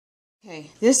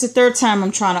Okay, this is the third time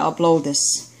I'm trying to upload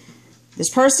this. This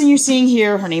person you're seeing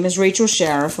here, her name is Rachel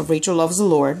Sharif of Rachel Loves the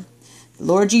Lord. The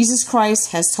Lord Jesus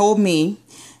Christ has told me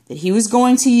that he was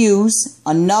going to use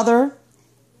another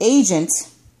agent,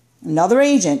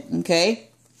 okay?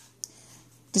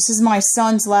 This is my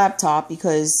son's laptop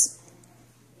because,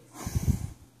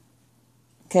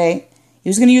 okay, he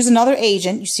was going to use another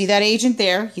agent. You see that agent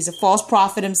there? He's a false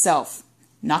prophet himself.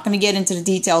 I'm not going to get into the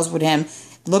details with him.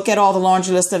 Look at all the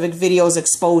laundry list of videos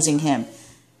exposing him.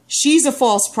 She's a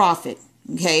false prophet,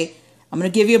 okay? I'm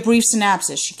going to give you a brief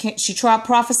synopsis. She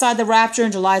prophesied the rapture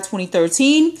in July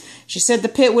 2013. She said the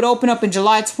pit would open up in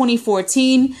July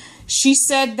 2014. She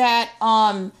said that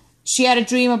she had a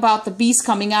dream about the beast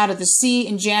coming out of the sea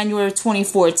in January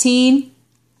 2014.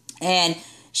 And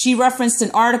she referenced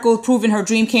an article proving her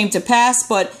dream came to pass,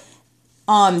 but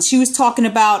she was talking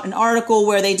about an article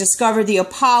where they discovered the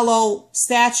Apollo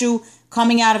statue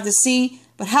coming out of the sea.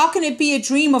 But how can it be a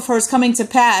dream of hers coming to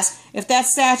pass if that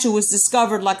statue was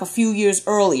discovered like a few years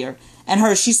earlier?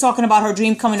 And she's talking about her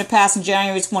dream coming to pass in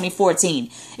January 2014.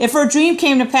 If her dream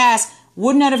came to pass,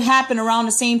 wouldn't that have happened around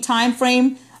the same time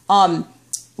frame?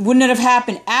 Wouldn't it have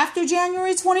happened after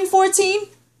January 2014?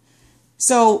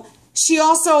 So she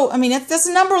also, I mean, that's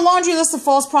a number of laundry list of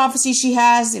false prophecies she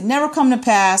has. They've never come to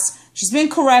pass. She's been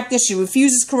corrected. She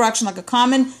refuses correction like a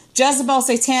common Jezebel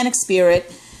satanic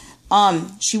spirit.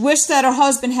 She wished that her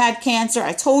husband had cancer.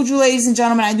 I told you, ladies and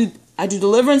gentlemen, I do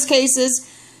deliverance cases.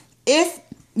 If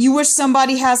you wish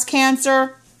somebody has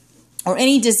cancer or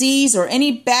any disease or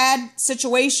any bad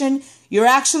situation, you're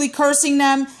actually cursing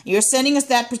them. You're sending us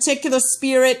that particular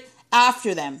spirit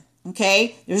after them.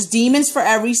 Okay? There's demons for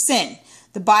every sin.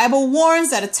 The Bible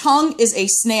warns that a tongue is a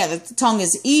snare, that the tongue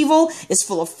is evil, is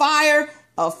full of fire,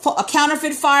 a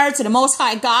counterfeit fire to the Most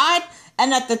High God,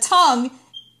 and that the tongue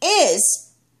is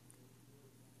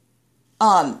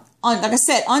like I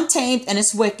said, untamed, and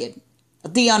it's wicked.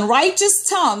 The unrighteous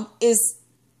tongue is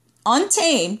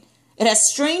untamed. It has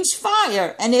strange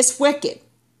fire, and it's wicked.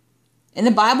 And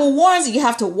the Bible warns that you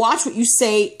have to watch what you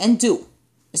say and do.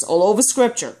 It's all over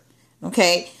Scripture.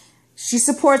 Okay? She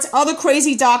supports other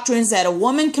crazy doctrines that a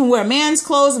woman can wear man's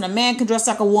clothes and a man can dress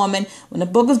like a woman. When the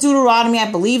book of Deuteronomy, I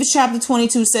believe it's chapter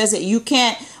 22, says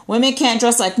that women can't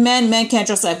dress like men can't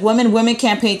dress like women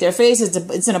can't paint their faces.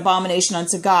 It's an abomination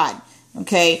unto God.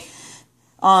 Okay,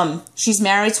 she's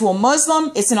married to a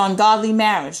Muslim. It's an ungodly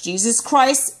marriage. Jesus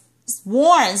Christ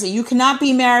warns that you cannot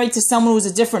be married to someone who's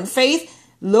a different faith.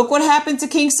 Look what happened to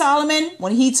King Solomon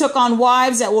when he took on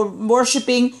wives that were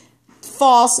worshiping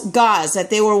false gods, that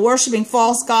they were worshiping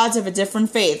false gods of a different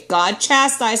faith. God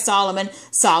chastised Solomon.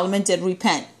 Solomon did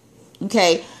repent.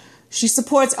 Okay, she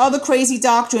supports other crazy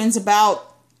doctrines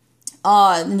about,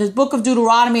 in the book of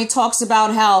Deuteronomy, it talks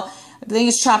about how, I think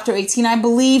it's chapter 18, I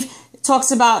believe,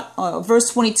 talks about verse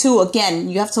 22. Again,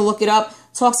 you have to look it up.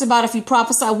 Talks about if you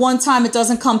prophesy one time, it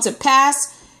doesn't come to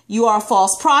pass, you are a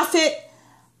false prophet.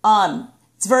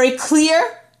 It's very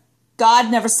clear. God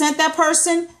never sent that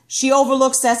person. She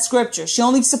overlooks that scripture. She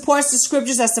only supports the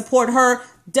scriptures that support her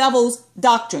devil's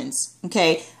doctrines.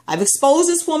 Okay, I've exposed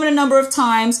this woman a number of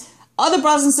times. Other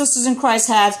brothers and sisters in Christ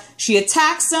have. She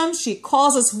attacks them. She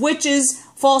calls us witches,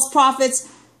 false prophets,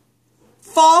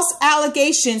 false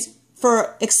allegations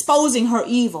for exposing her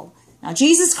evil. Now,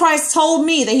 Jesus Christ told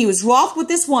me that he was wroth with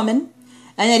this woman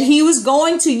and that he was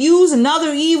going to use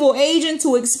another evil agent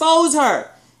to expose her.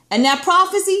 And that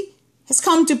prophecy has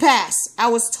come to pass. I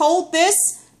was told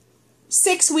this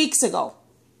 6 weeks ago.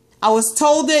 I was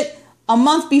told it a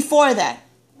month before that.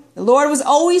 The Lord was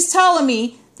always telling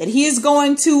me that he is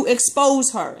going to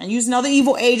expose her and use another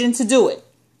evil agent to do it.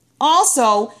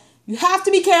 Also, you have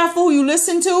to be careful who you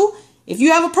listen to. If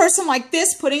you have a person like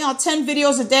this putting out 10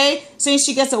 videos a day saying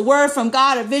she gets a word from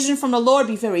God, a vision from the Lord,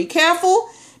 be very careful,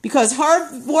 because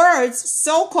her words,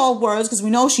 so-called words, because we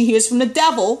know she hears from the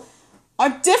devil, are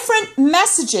different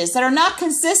messages that are not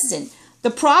consistent.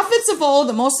 The prophets of old,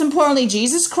 and most importantly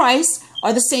Jesus Christ,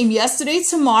 are the same yesterday,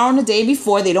 tomorrow, and the day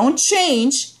before. They don't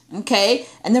change, okay?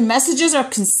 And their messages are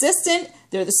consistent.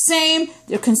 They're the same.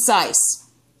 They're concise.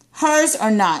 Hers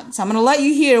are not. So I'm going to let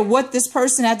you hear what this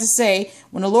person had to say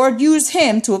when the Lord used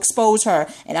him to expose her.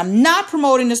 And I'm not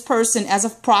promoting this person as a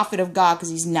prophet of God, because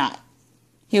he's not.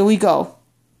 Here we go.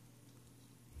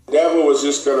 The devil was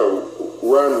just going to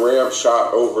run ram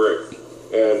shot over it.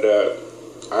 And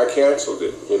I canceled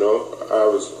it, you know.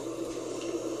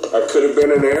 I could have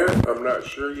been in there. I'm not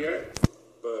sure yet.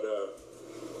 But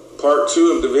part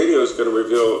 2 of the video is going to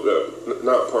reveal,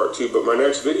 not part 2, but my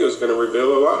next video is going to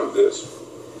reveal a lot of this.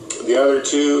 The other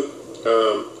two,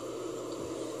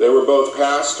 they were both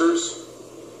pastors.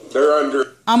 They're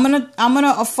under I'm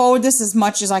gonna forward this as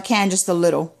much as I can, just a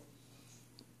little.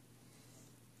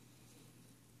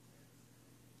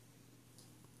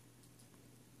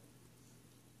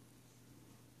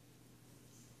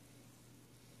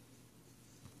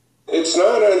 It's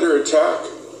not under attack.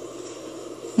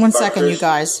 1 second, you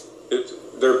guys.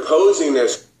 They're posing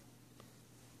as...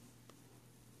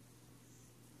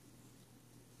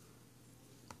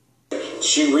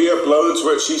 She re-uploads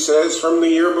what she says from the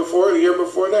year before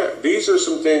that. These are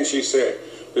some things she said.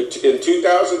 In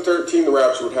 2013, the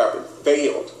rapture would happen.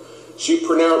 Failed. She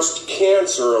pronounced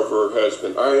cancer over her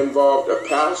husband. I involved a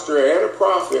pastor and a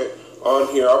prophet on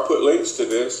here. I'll put links to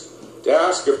this, to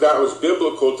ask if that was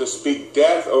biblical to speak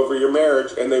death over your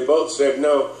marriage, and they both said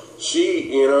no.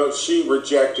 She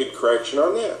rejected correction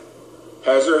on that.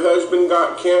 Has her husband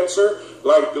got cancer?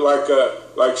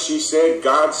 Like she said,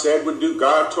 God said would do.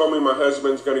 God told me my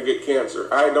husband's going to get cancer.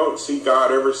 I don't see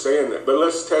God ever saying that. But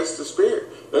let's test the spirit.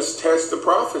 Let's test the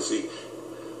prophecy.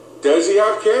 Does he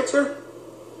have cancer?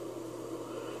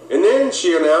 And then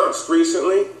she announced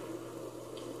recently,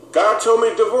 God told me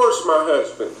to divorce my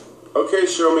husband. Okay,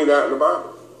 show me that in the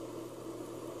Bible.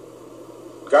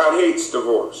 God hates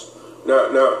divorce. Now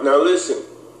listen.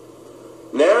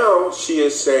 Now she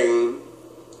is saying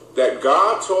that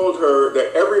God told her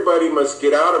that everybody must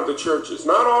get out of the churches.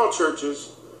 Not all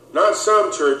churches, not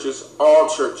some churches, all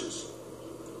churches.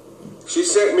 She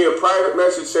sent me a private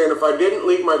message saying if I didn't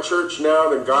leave my church now,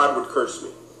 then God would curse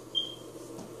me.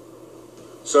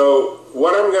 So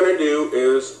what I'm going to do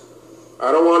is,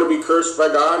 I don't want to be cursed by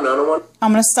God, and I don't want...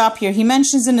 I'm going to stop here. He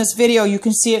mentions in this video, you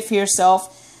can see it for yourself,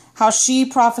 how she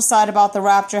prophesied about the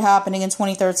rapture happening in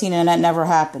 2013 and that never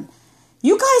happened.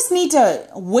 You guys need to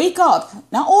wake up,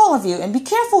 not all of you, and be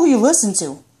careful who you listen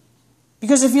to.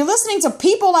 Because if you're listening to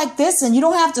people like this and you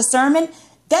don't have discernment,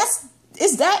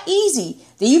 it's that easy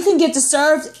that you can get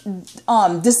deceived,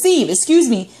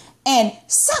 and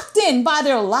sucked in by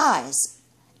their lies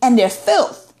and their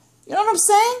filth. You know what I'm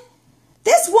saying?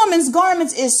 This woman's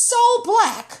garments is so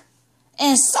black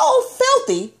and so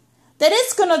filthy that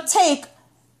it's going to take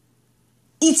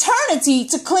eternity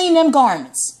to clean them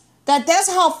garments. That's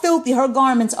how filthy her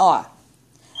garments are.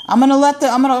 I'm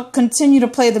gonna continue to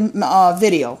play the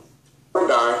video. I'm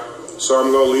gonna die, so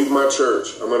I'm gonna leave my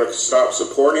church. I'm gonna stop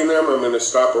supporting them. I'm gonna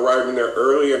stop arriving there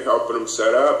early and helping them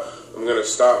set up. I'm gonna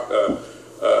stop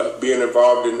being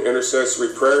involved in intercessory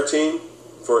prayer team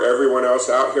for everyone else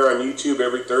out here on YouTube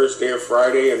every Thursday and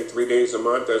Friday and 3 days a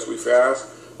month as we fast.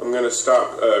 I'm gonna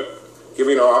stop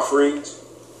giving offerings.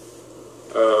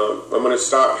 I'm gonna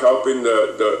stop helping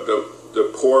the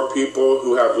poor people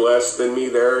who have less than me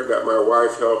there that my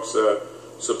wife helps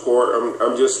support.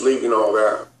 I'm just leaving all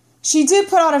that. She did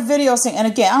put out a video saying, and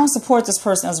again, I don't support this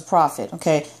person as a prophet,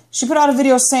 okay? She put out a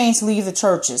video saying to leave the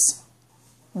churches.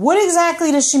 What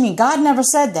exactly does she mean? God never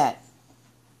said that.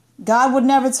 God would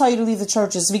never tell you to leave the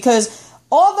churches, because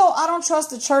although I don't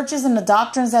trust the churches and the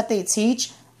doctrines that they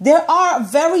teach, there are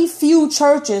very few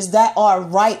churches that are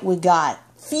right with God.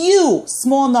 Few,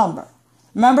 small number.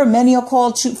 Remember, many are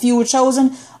called, few are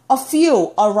chosen. A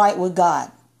few are right with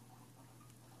God.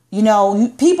 You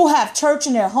know, people have church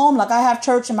in their home like I have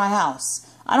church in my house.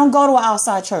 I don't go to an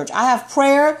outside church. I have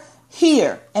prayer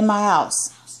here in my house.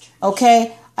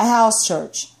 Okay? A house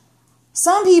church.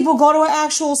 Some people go to an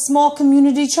actual small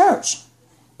community church.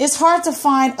 It's hard to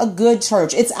find a good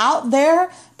church. It's out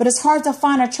there, but it's hard to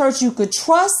find a church you could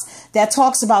trust that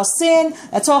talks about sin,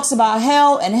 that talks about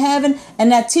hell and heaven,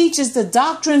 and that teaches the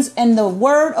doctrines and the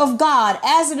word of God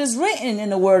as it is written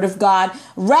in the word of God,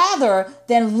 rather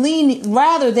than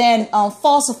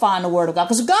falsifying the word of God.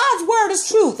 Because God's word is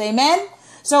truth, amen?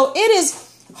 So it is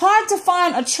hard to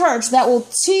find a church that will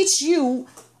teach you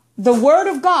the word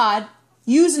of God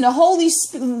using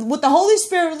with the Holy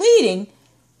Spirit leading,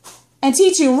 and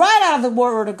teach you right out of the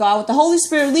word of God with the Holy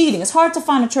Spirit leading. It's hard to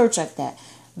find a church like that.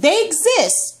 They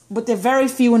exist, but they're very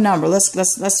few in number. Let's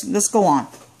go on.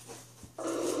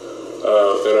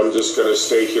 And I'm just going to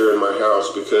stay here in my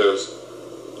house because,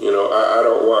 I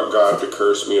don't want God to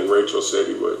curse me, and Rachel said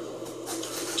he would.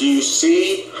 Do you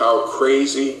see how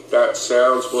crazy that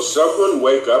sounds? Will someone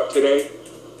wake up today?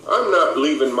 I'm not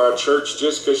leaving my church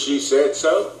just because she said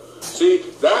so. See,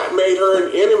 that made her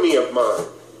an enemy of mine.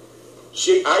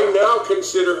 I now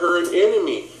consider her an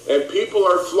enemy, and people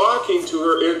are flocking to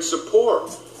her in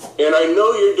support. And I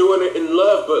know you're doing it in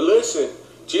love, but listen,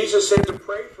 Jesus said to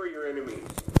pray for your enemies,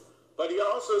 but he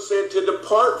also said to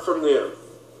depart from them.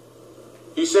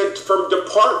 He said,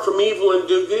 depart from evil and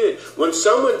do good. When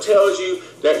someone tells you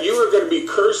that you are going to be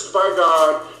cursed by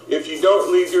God if you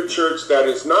don't leave your church, that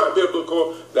is not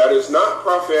biblical, that is not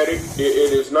prophetic,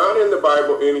 it is not in the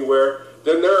Bible anywhere.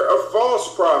 then they're a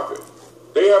false prophet.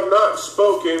 They have not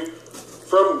spoken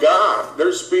from God.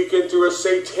 They're speaking through a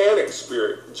satanic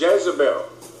spirit, Jezebel.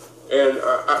 And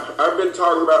I've been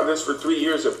talking about this for 3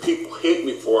 years, and people hate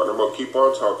me for it, and I'm going to keep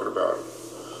on talking about it.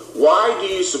 Why do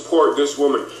you support this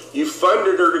woman? You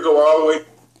funded her to go all the way.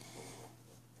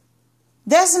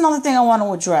 There's another thing I want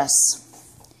to address.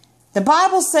 The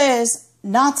Bible says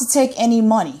not to take any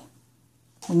money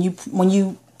when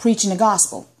you preaching the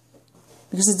gospel,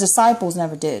 because the disciples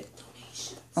never did.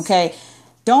 Okay,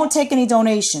 don't take any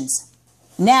donations.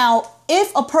 Now,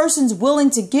 if a person's willing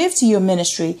to give to your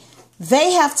ministry,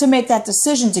 they have to make that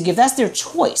decision to give. That's their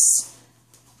choice.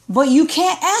 But you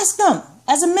can't ask them.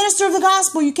 As a minister of the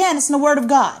gospel, you can. It's in the word of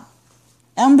God.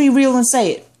 I'm going to be real and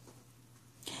say it.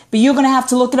 But you're going to have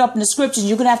to look it up in the scriptures.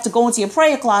 You're going to have to go into your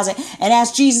prayer closet and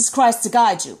ask Jesus Christ to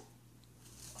guide you.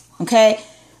 Okay?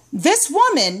 This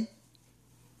woman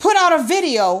put out a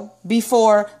video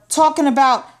before talking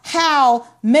about how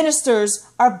ministers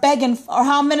are begging, or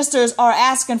how ministers are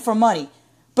asking for money.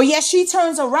 But yet she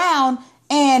turns around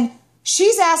and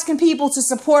she's asking people to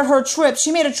support her trip.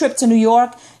 She made a trip to New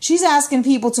York. She's asking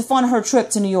people to fund her trip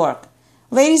to New York.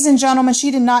 Ladies and gentlemen, she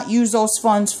did not use those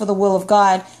funds for the will of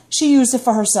God. She used it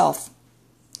for herself.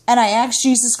 And I asked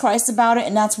Jesus Christ about it,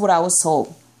 and that's what I was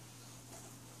told.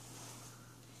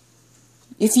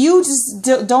 If you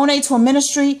just donate to a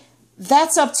ministry,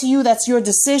 that's up to you. That's your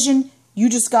decision. You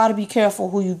just got to be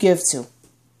careful who you give to.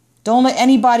 Don't let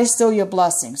anybody steal your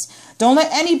blessings. Don't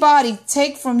let anybody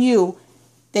take from you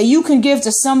that you can give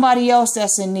to somebody else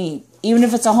that's in need. Even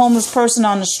if it's a homeless person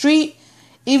on the street,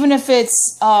 even if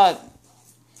it's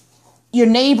your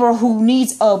neighbor who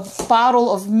needs a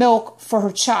bottle of milk for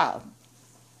her child.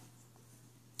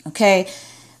 Okay?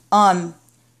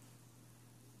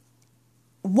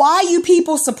 Why you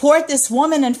people support this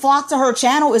woman and flock to her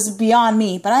channel is beyond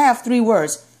me. But I have 3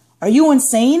 words. Are you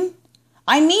insane?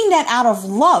 I mean that out of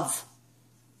love.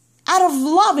 Out of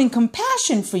love and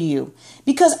compassion for you.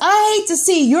 Because I hate to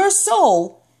see your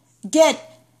soul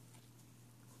get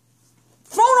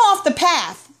thrown off the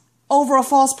path over a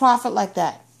false prophet like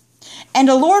that. And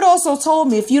the Lord also told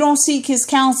me, if you don't seek his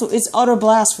counsel, it's utter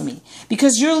blasphemy.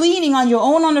 Because you're leaning on your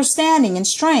own understanding and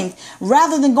strength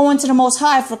rather than going to the Most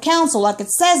High for counsel like it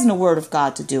says in the Word of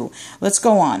God to do. Let's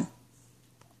go on.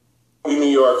 In New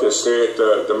York and stay at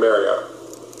the Marriott.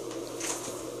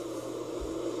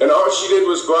 And all she did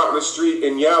was go out in the street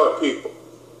and yell at people.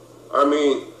 I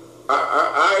mean,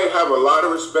 I have a lot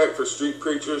of respect for street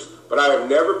preachers, but I have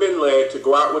never been led to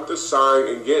go out with a sign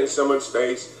and get in someone's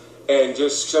face and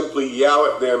just simply yell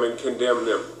at them and condemn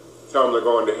them. Tell them they're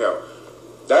going to hell.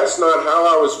 That's not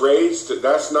how I was raised.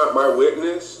 That's not my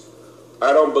witness.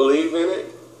 I don't believe in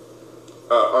it.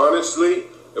 Honestly,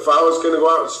 if I was going to go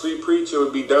out and street preach, it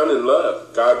would be done in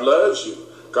love. God loves you.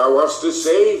 God wants to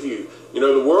save you. You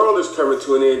know, the world is coming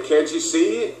to an end. Can't you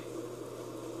see it?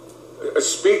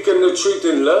 Speaking the truth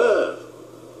in love.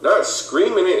 Not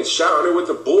screaming it and shouting it with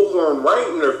a bullhorn right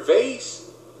in their face.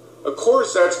 Of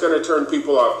course, that's going to turn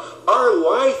people off. Our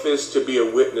life is to be a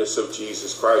witness of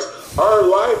Jesus Christ. Our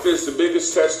life is the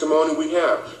biggest testimony we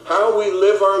have. How we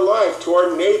live our life to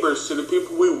our neighbors, to the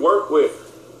people we work with.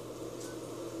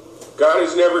 God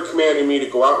has never commanded me to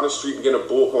go out in the street and get a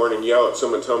bullhorn and yell at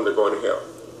someone and tell them they're going to hell.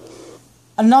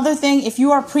 Another thing, if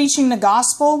you are preaching the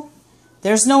gospel,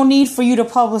 there's no need for you to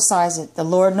publicize it. The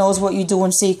Lord knows what you do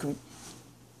in secret.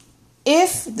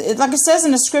 If, like it says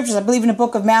in the scriptures, I believe in the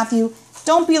book of Matthew,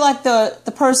 don't be like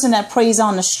the person that prays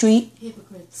on the street.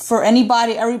 Hypocrites. For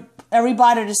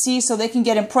everybody to see so they can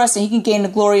get impressed and he can gain the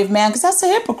glory of man, because that's a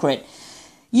hypocrite.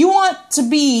 You want to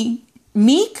be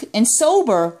meek and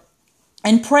sober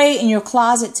and pray in your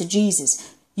closet to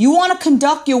Jesus. You want to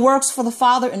conduct your works for the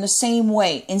Father in the same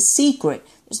way, in secret.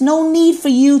 There's no need for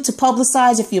you to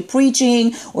publicize if you're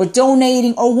preaching or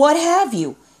donating or what have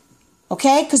you.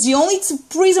 Okay? Because the only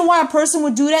reason why a person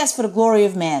would do that is for the glory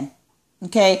of man.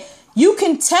 Okay? You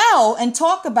can tell and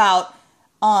talk about,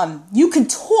 you can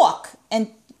talk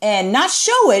and not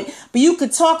show it, but you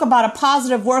could talk about a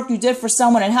positive work you did for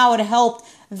someone and how it helped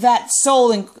that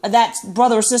soul and that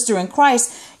brother or sister in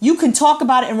Christ. You can talk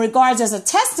about it in regards as a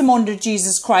testimony to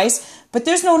Jesus Christ, but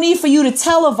there's no need for you to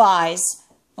televise,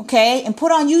 okay, and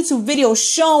put on YouTube videos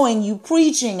showing you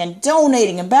preaching and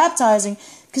donating and baptizing,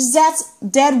 because that's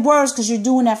dead words, because you're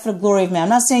doing that for the glory of man. I'm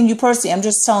not saying you personally, I'm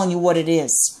just telling you what it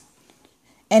is.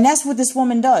 And that's what this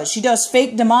woman does. She does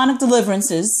fake demonic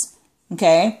deliverances,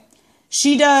 okay?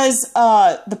 She does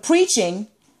the preaching.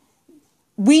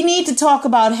 We need to talk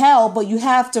about hell, but you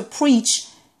have to preach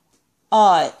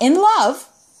in love,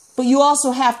 but you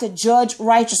also have to judge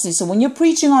righteously. So when you're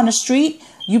preaching on the street,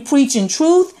 you preach in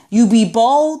truth, you be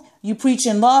bold, you preach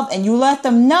in love, and you let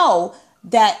them know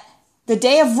that the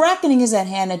day of reckoning is at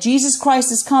hand, that Jesus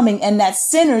Christ is coming, and that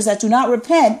sinners that do not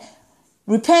repent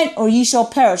or ye shall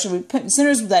perish.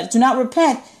 Sinners that do not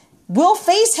repent will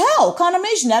face hell,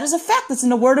 condemnation. That is a fact that's in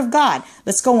the Word of God.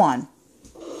 Let's go on.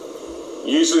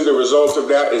 Usually the result of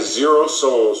that is 0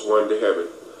 souls won to heaven.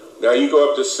 Now you go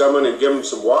up to someone and give them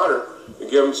some water, and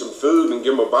give them some food, and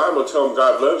give them a Bible, and tell them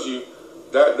God loves you.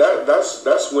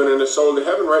 That's winning a soul to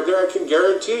heaven right there. I can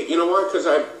guarantee it. You know why? Because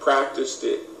I practiced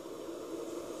it.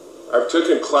 I've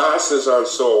taken classes on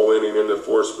soul winning in the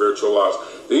 4 spiritual laws.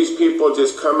 These people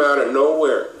just come out of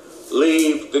nowhere.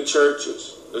 Leave the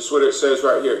churches. That's what it says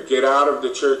right here. Get out of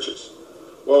the churches.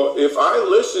 Well, if I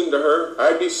listened to her,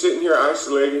 I'd be sitting here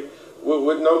isolated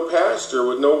with no pastor,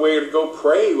 with no way to go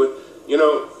pray, with, you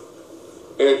know,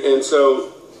 and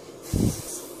so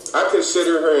I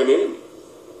consider her an enemy.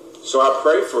 So I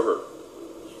pray for her.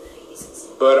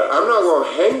 But I'm not going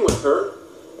to hang with her.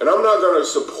 And I'm not going to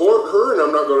support her, and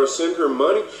I'm not going to send her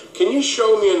money. Can you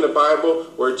show me in the Bible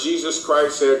where Jesus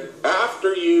Christ said,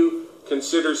 after you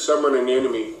consider someone an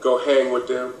enemy, go hang with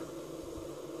them?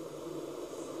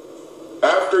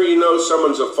 After you know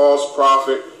someone's a false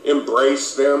prophet,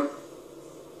 embrace them?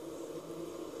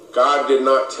 God did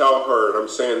not tell her, and I'm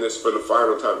saying this for the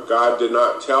final time, God did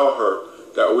not tell her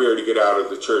that we are to get out of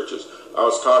the churches. I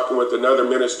was talking with another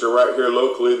minister right here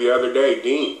locally the other day,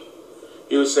 Dean.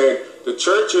 He was saying, the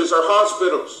churches are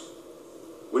hospitals.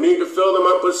 We need to fill them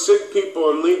up with sick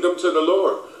people and lead them to the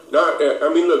Lord. Look,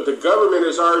 the government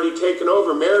has already taken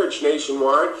over marriage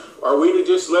nationwide. Are we to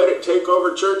just let it take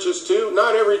over churches too?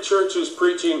 Not every church is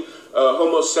preaching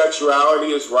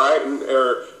homosexuality is right,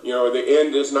 or the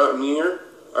end is not near.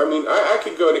 I mean, I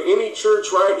could go to any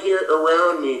church right here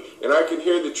around me, and I can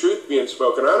hear the truth being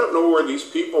spoken. I don't know where these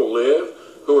people live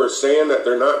who are saying that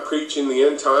they're not preaching the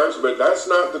end times, but that's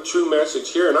not the true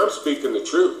message here, and I'm speaking the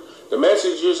truth. The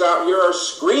messages out here are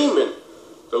screaming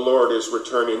the Lord is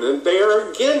returning, and they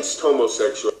are against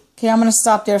homosexuality. Okay, I'm going to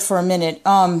stop there for a minute.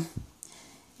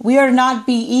 We're not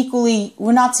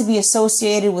to be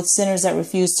associated with sinners that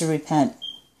refuse to repent.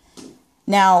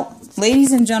 Now,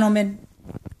 ladies and gentlemen,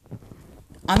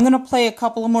 I'm going to play a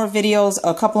couple more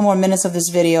minutes of this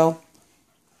video.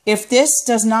 If this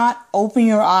does not open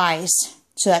your eyes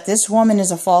so that this woman is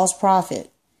a false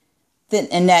prophet,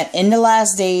 and that in the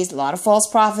last days, a lot of false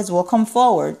prophets will come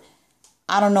forward,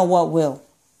 I don't know what will.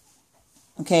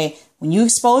 Okay, when you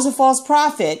expose a false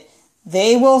prophet,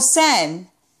 they will send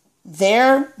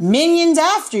their minions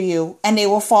after you, and they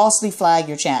will falsely flag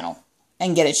your channel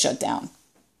and get it shut down.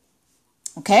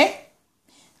 Okay,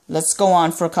 let's go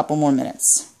on for a couple more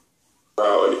minutes.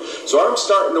 So I'm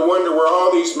starting to wonder where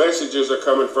all these messages are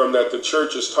coming from that the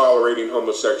church is tolerating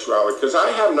homosexuality, because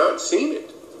I have not seen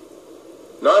it.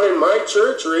 Not in my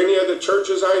church or any other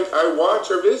churches I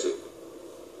watch or visit.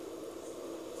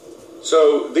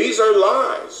 So these are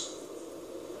lies.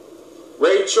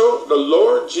 Rachel, the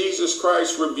Lord Jesus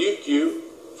Christ rebuke you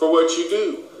for what you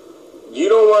do. You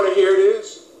don't want to hear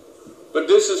this, but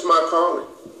this is my calling.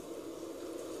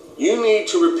 You need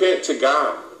to repent to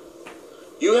God.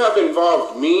 You have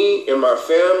involved me and my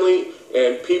family,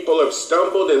 and people have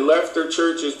stumbled and left their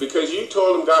churches because you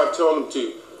told them God told them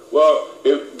to. Well,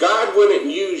 if God wouldn't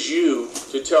use you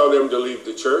to tell them to leave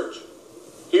the church,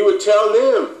 he would tell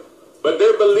them. But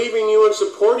they're believing you and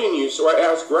supporting you. So I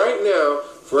ask right now,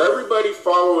 for everybody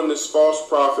following this false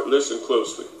prophet, listen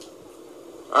closely.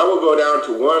 I will go down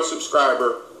to 1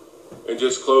 subscriber and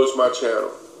just close my channel.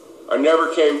 I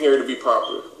never came here to be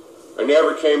popular. I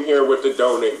never came here with the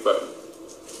donate button.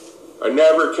 I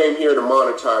never came here to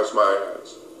monetize my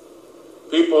ads.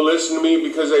 People listen to me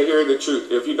because they hear the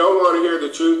truth. If you don't want to hear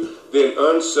the truth, then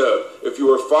unsub. If you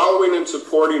are following and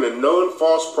supporting a known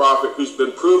false prophet who's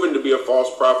been proven to be a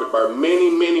false prophet by many,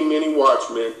 many, many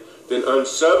watchmen, then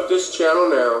unsub this channel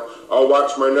now. I'll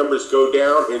watch my numbers go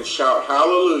down and shout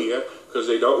hallelujah because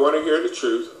they don't want to hear the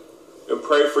truth, and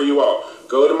pray for you all.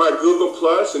 Go to my Google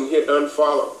Plus and hit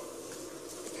unfollow.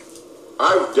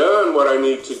 I've done what I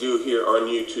need to do here on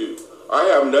YouTube. I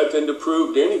have nothing to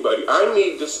prove to anybody. I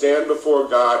need to stand before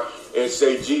God and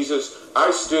say, Jesus,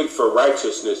 I stood for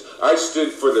righteousness. I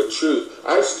stood for the truth.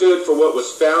 I stood for what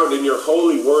was found in your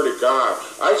holy word of God.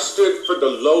 I stood for the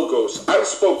logos. I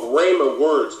spoke rhema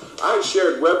words. I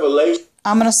shared revelation.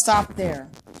 I'm going to stop there.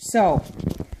 So,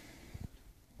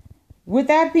 with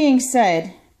that being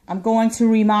said, I'm going to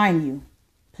remind you,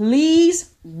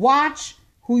 please watch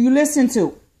who you listen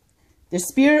to. The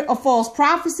spirit of false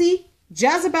prophecy,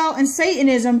 Jezebel, and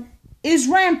Satanism is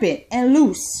rampant and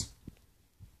loose.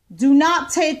 Do not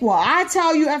take what I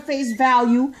tell you at face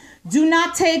value. Do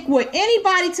not take what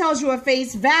anybody tells you at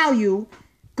face value.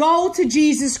 Go to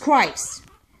Jesus Christ.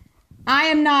 I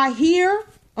am not here,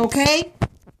 okay,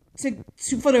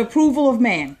 for the approval of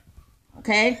man,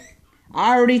 okay?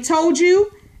 I already told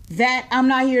you that I'm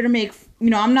not here to make,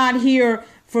 I'm not here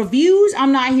for views.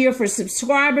 I'm not here for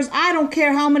subscribers. I don't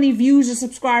care how many views or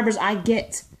subscribers I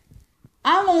get.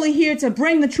 I'm only here to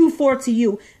bring the truth forth to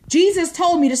you. Jesus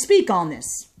told me to speak on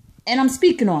this, and I'm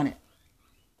speaking on it.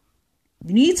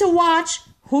 You need to watch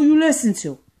who you listen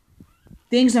to.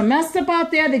 Things are messed up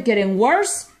out there. They're getting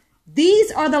worse.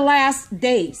 These are the last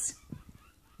days.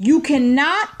 You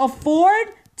cannot afford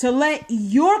to let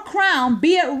your crown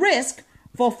be at risk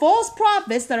for false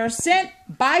prophets that are sent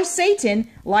by Satan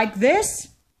like this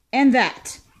and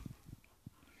that.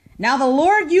 Now, the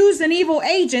Lord used an evil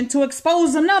agent to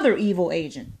expose another evil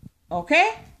agent.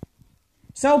 Okay?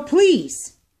 So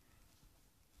please,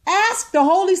 ask the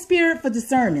Holy Spirit for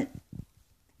discernment.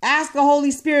 Ask the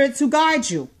Holy Spirit to guide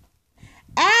you.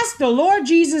 Ask the Lord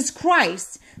Jesus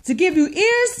Christ to give you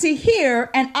ears to hear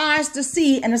and eyes to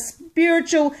see and a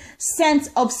spiritual sense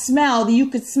of smell that you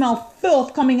could smell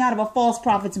filth coming out of a false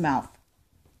prophet's mouth.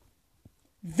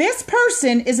 This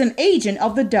person is an agent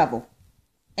of the devil,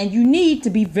 and you need to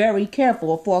be very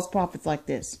careful of false prophets like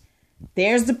this.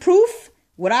 There's the proof,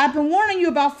 what I've been warning you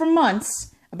about for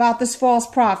months about this false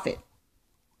prophet.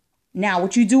 Now,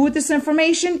 what you do with this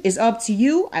information is up to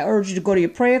you. I urge you to go to your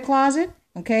prayer closet.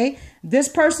 Okay, this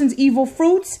person's evil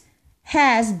fruits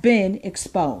has been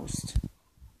exposed.